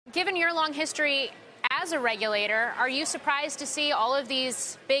Given your long history as a regulator, are you surprised to see all of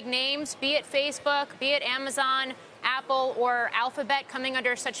these big names, be it Facebook, be it Amazon, Apple, or Alphabet, coming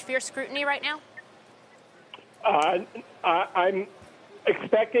under such fierce scrutiny right now? I'm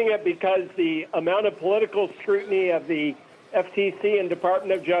expecting it because the amount of political scrutiny of the FTC and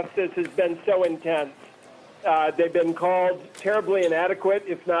Department of Justice has been so intense. They've been called terribly inadequate,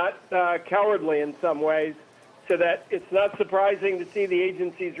 if not cowardly in some ways, so that it's not surprising to see the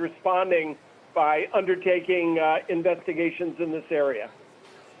agencies responding by undertaking investigations in this area.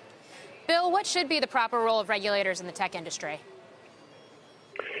 Bill, what should be the proper role of regulators in the tech industry?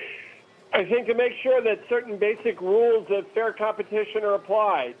 I think to make sure that certain basic rules of fair competition are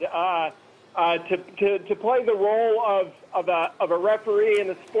applied, to play the role of a referee in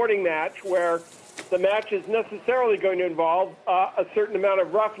a sporting match where the match is necessarily going to involve a certain amount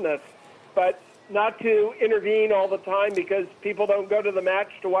of roughness, but not to intervene all the time because people don't go to the match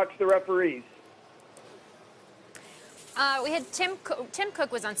to watch the referees. We had Tim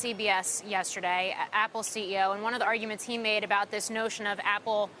Cook was on CBS yesterday, Apple's CEO, and one of the arguments he made about this notion of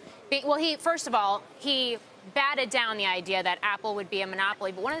Apple first of all, he batted down the idea that Apple would be a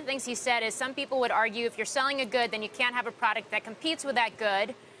monopoly. But one of the things he said is some people would argue if you're selling a good, then you can't have a product that competes with that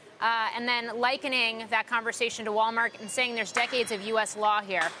good. And then likening that conversation to Walmart and saying there's decades of U.S. law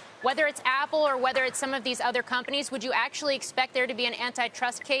here. Whether it's Apple or whether it's some of these other companies, would you actually expect there to be an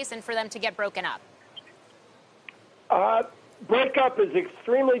antitrust case and for them to get broken up? Breakup is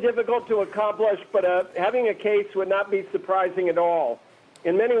extremely difficult to accomplish, but having a case would not be surprising at all.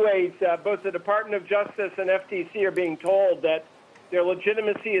 In many ways, both the Department of Justice and FTC are being told that their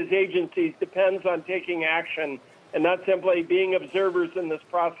legitimacy as agencies depends on taking action and not simply being observers in this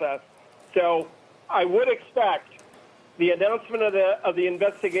process. So I would expect the announcement of the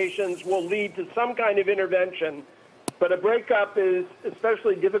investigations will lead to some kind of intervention, but a breakup is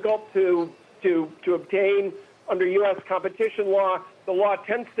especially difficult to obtain under U.S. competition law. The law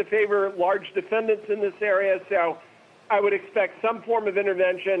tends to favor large defendants in this area, so I would expect some form of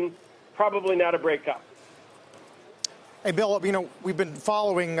intervention, probably not a breakup. Hey, Bill, we've been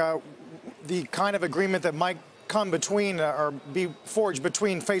following the kind of agreement that might come between or be forged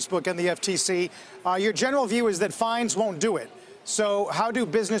between Facebook and the FTC. Your general view is that fines won't do it. So how do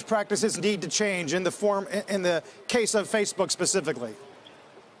business practices need to change in the case of Facebook specifically?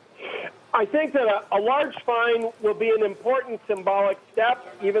 I think that a large fine will be an important symbolic step,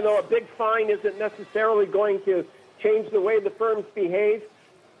 even though a big fine isn't necessarily going to change the way the firms behave.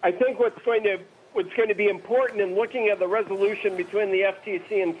 I think what's going to be important in looking at the resolution between the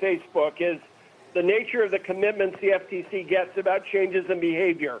FTC and Facebook is the nature of the commitments the FTC gets about changes in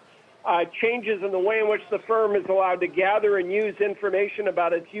behavior, changes in the way in which the firm is allowed to gather and use information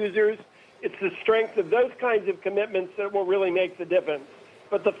about its users. It's the strength of those kinds of commitments that will really make the difference.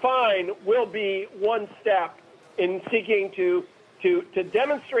 But the fine will be one step in seeking to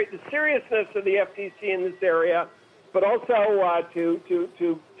demonstrate the seriousness of the FTC in this area, but also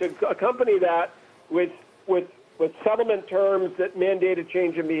to accompany that with settlement terms that mandate a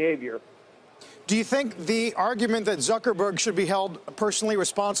change in behavior. Do you think the argument that Zuckerberg should be held personally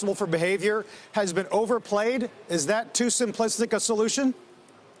responsible for behavior has been overplayed? Is that too simplistic a solution?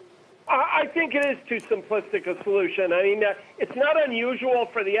 I think it is too simplistic a solution. I mean, it's not unusual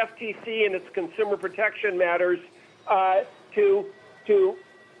for the FTC and its consumer protection matters to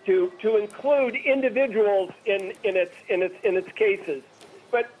include individuals in its cases.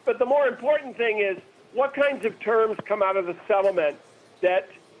 But the more important thing is what kinds of terms come out of the settlement that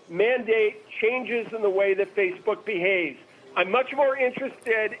mandate changes in the way that Facebook behaves. I'm much more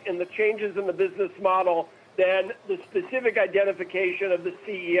interested in the changes in the business model than the specific identification of the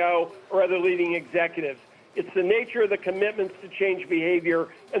CEO or other leading executives. It's the nature of the commitments to change behavior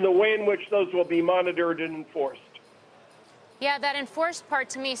and the way in which those will be monitored and enforced. Yeah, that enforced part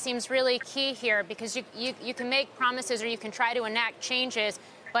to me seems really key here because you can make promises or you can try to enact changes,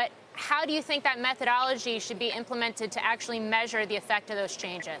 but how do you think that methodology should be implemented to actually measure the effect of those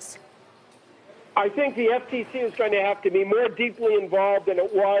changes? I think the FTC is going to have to be more deeply involved than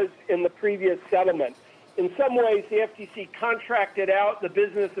it was in the previous settlement. In some ways, the FTC contracted out the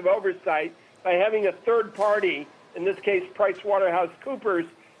business of oversight by having a third party, in this case PricewaterhouseCoopers,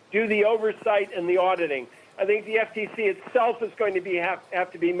 do the oversight and the auditing. I think the FTC itself is going to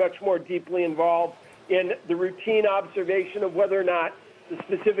have to be much more deeply involved in the routine observation of whether or not the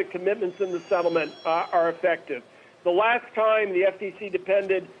specific commitments in the settlement are effective. The last time the FTC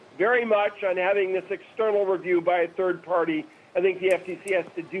depended very much on having this external review by a third party. I think the FTC has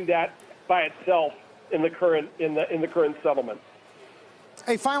to do that by itself in the current settlement.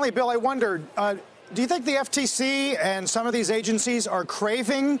 Hey, finally, Bill, I wondered, Do you think the FTC and some of these agencies are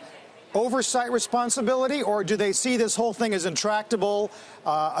craving oversight responsibility, or do they see this whole thing as intractable,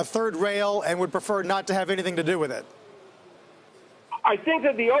 a third rail, and would prefer not to have anything to do with it? I think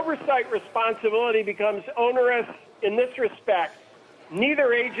that the oversight responsibility becomes onerous in this respect.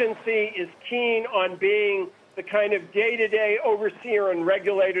 Neither agency is keen on being the kind of day-to-day overseer and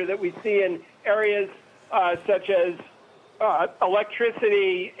regulator that we see in areas such as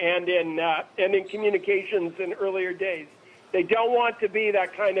electricity and in communications in earlier days. They don't want to be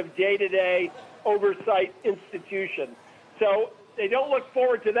that kind of day-to-day oversight institution. So they don't look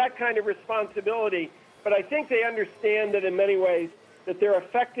forward to that kind of responsibility, but I think they understand that in many ways that their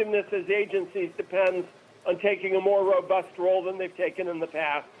effectiveness as agencies depends on taking a more robust role than they've taken in the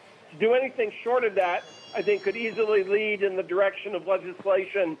past. To do anything short of that, I think, could easily lead in the direction of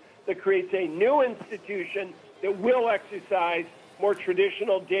legislation that creates a new institution that will exercise more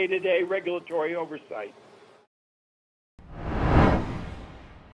traditional day-to-day regulatory oversight.